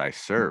even those I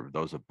serve,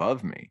 those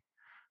above me.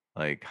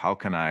 Like, how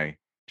can I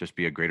just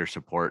be a greater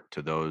support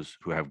to those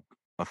who have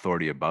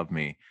authority above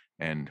me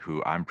and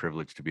who I'm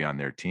privileged to be on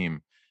their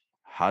team?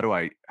 How do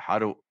I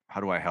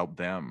help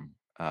them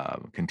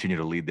continue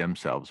to lead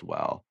themselves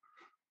well?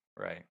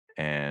 Right.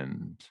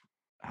 And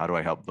how do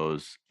I help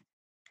those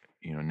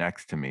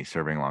next to me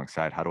serving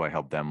alongside? How do I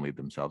help them lead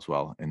themselves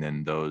well? And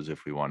then those,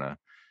 if we want to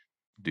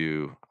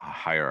do a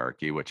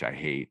hierarchy, which I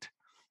hate,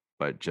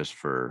 but just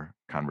for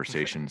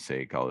conversation's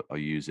sake, I'll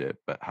use it.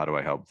 But how do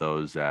I help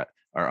those that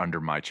are under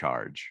my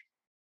charge?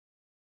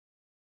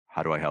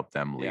 How do I help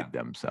them Yeah. lead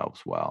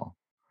themselves well?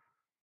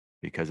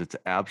 Because it's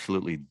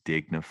absolutely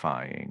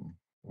dignifying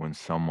when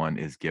someone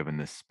is given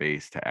the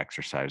space to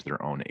exercise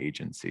their own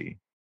agency.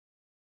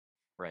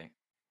 Right.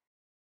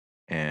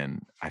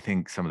 And I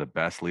think some of the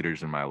best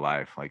leaders in my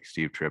life, like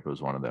Steve Tripp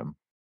was one of them,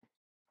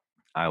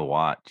 I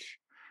watch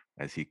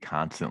as he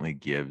constantly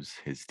gives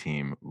his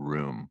team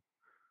room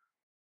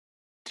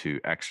to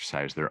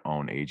exercise their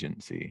own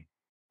agency,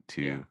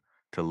 Yeah.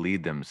 to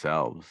lead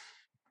themselves,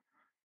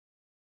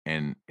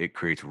 and it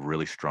creates Yeah.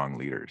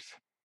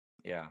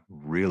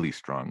 really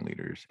strong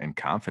leaders and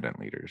confident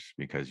leaders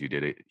because you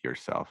did it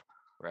yourself.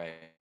 Right.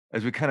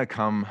 As we kind of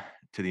come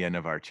to the end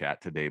of our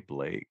chat today,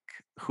 Blake,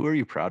 who are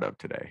you proud of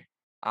today?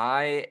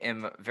 I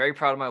am very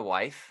proud of my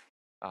wife.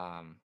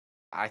 Um,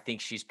 I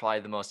think she's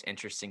probably the most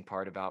interesting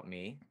part about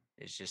me.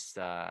 It's just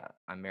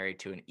I'm married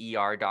to an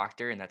ER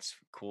doctor, and that's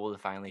cool to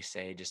finally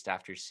say just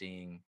after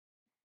seeing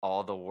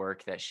all the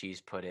work that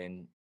she's put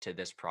in to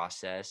this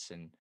process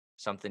and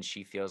something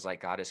she feels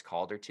like God has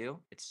called her to.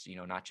 It's,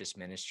 not just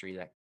ministry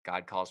that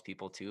God calls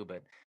people to,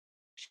 but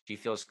she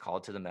feels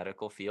called to the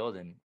medical field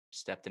and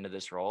stepped into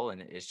this role.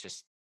 And it's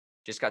just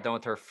got done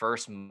with her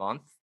first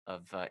month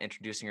of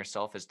introducing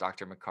herself as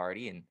Dr.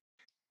 McCarty. And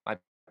my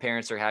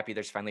parents are happy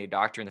there's finally a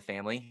doctor in the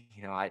family.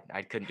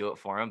 I couldn't do it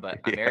for him, but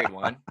I Yeah, married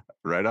one.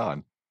 right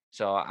on.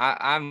 So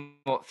I'm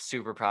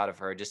super proud of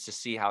her just to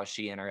see how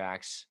she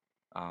interacts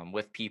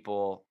with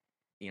people,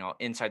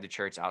 inside the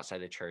church, outside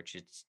the church.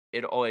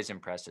 It always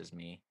impresses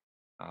me.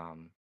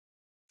 Um,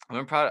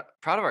 I'm proud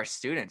of our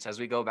students as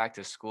we go back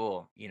to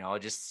school.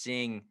 Just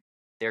seeing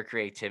their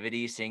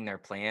creativity, seeing their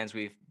plans.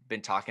 We've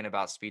been talking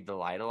about Speed the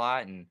Light a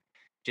lot, and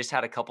just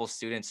had a couple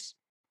students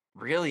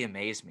really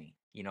amaze me.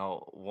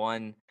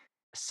 One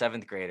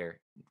seventh grader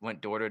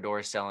went door to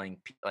door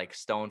selling like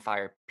stone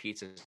fire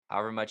pizzas.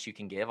 However much you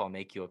can give, I'll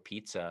make you a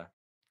pizza.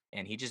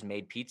 And he just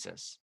made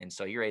pizzas, and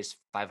so he raised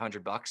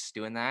 $500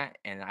 doing that.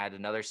 And I had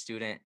another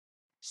student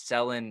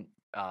selling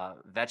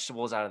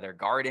vegetables out of their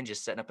garden,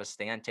 just setting up a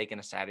stand, taking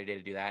a Saturday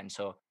to do that. And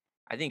so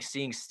I think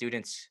seeing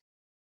students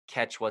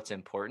catch what's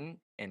important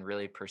and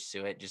really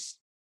pursue it just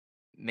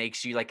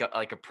makes you like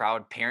a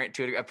proud parent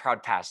to a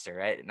proud pastor,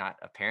 right? Not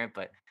a parent,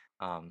 but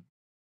um,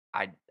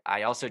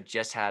 I also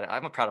just had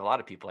I'm a proud of a lot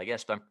of people, I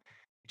guess, but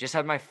just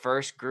had my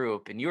first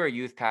group, and you are a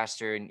youth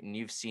pastor, and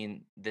you've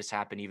seen this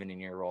happen even in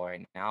your role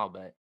right now.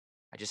 But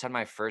I just had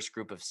my first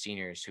group of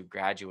seniors who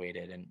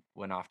graduated and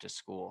went off to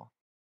school,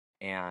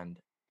 and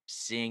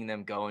seeing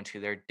them go into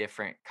their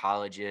different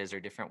colleges or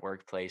different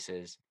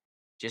workplaces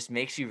just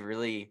makes you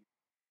really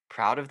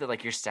proud of the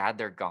like you're sad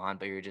they're gone,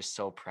 but you're just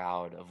so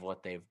proud of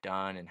what they've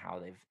done and how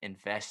they've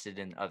invested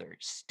in other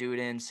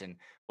students and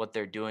what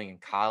they're doing in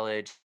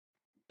college.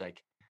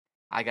 Like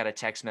I got a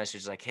text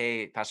message like,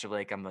 "Hey, Pastor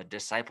Blake, I'm a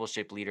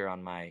discipleship leader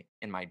in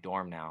my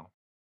dorm now.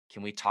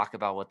 Can we talk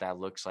about what that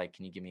looks like?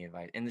 Can you give me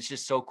advice?" And it's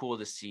just so cool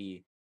to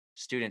see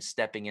students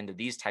stepping into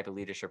these type of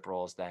leadership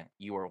roles that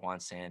you were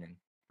once in, and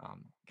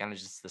kind of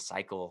just the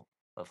cycle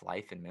of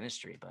life and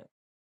ministry. But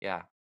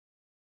yeah,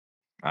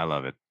 I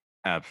love it.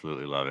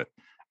 Absolutely love it.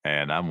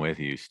 And I'm with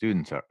you.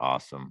 Students are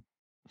awesome.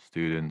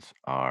 Students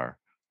are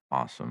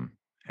awesome.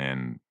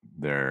 And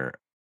there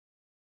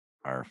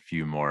are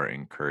few more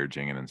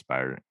encouraging and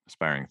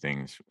inspiring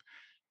things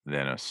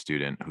than a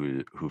student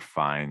who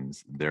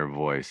finds their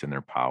voice and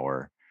their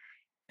power,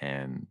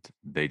 and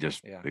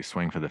yeah, they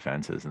swing for the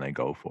fences and they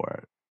go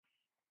for it.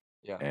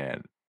 yeah.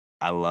 And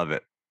I love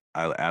it.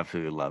 I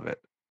absolutely love it.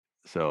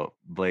 So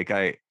Blake,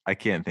 I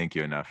can't thank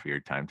you enough for your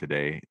time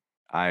today.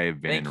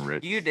 I've been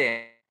Thank you,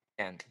 enriched.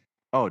 Dan.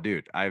 Oh,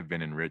 dude, I've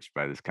been enriched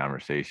by this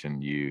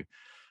conversation. You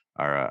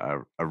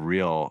are a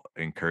real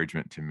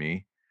encouragement to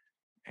me,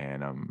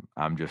 and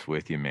I'm just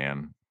with you,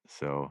 man.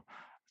 So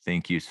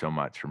thank you so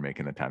much for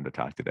making the time to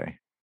talk today.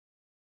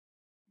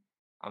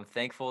 I'm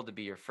thankful to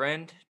be your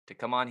friend, to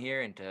come on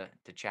here and to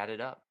chat it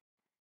up.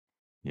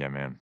 Yeah,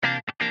 man.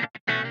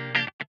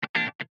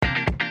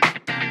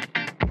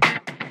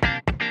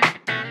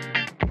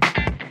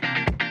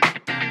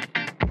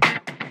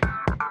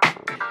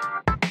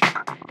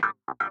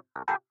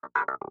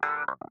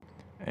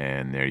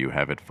 And there you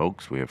have it,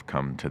 folks. We have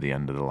come to the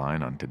end of the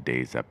line on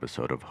today's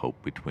episode of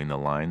Hope Between the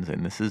Lines.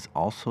 And this is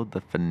also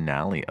the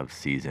finale of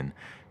season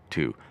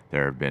 2.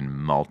 There have been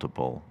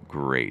multiple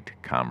great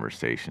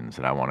conversations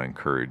that I want to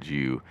encourage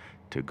you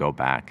to go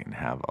back and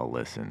have a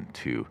listen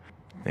to.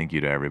 Thank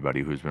you to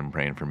everybody who's been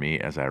praying for me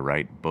as I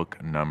write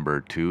book number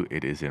 2.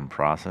 It is in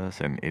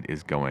process and it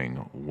is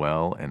going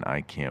well, and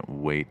I can't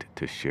wait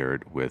to share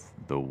it with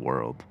the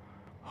world.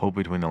 Hope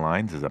Between the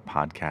Lines is a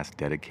podcast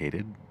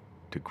dedicated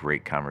to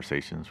great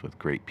conversations with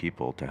great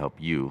people to help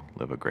you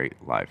live a great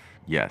life.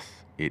 Yes,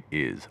 it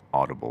is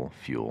audible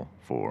fuel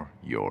for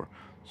your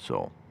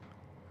soul.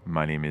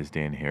 My name is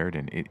Dan Harrod,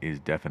 and it is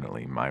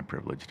definitely my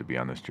privilege to be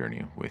on this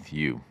journey with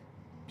you.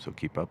 So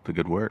keep up the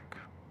good work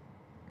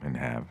and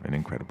have an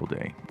incredible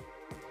day.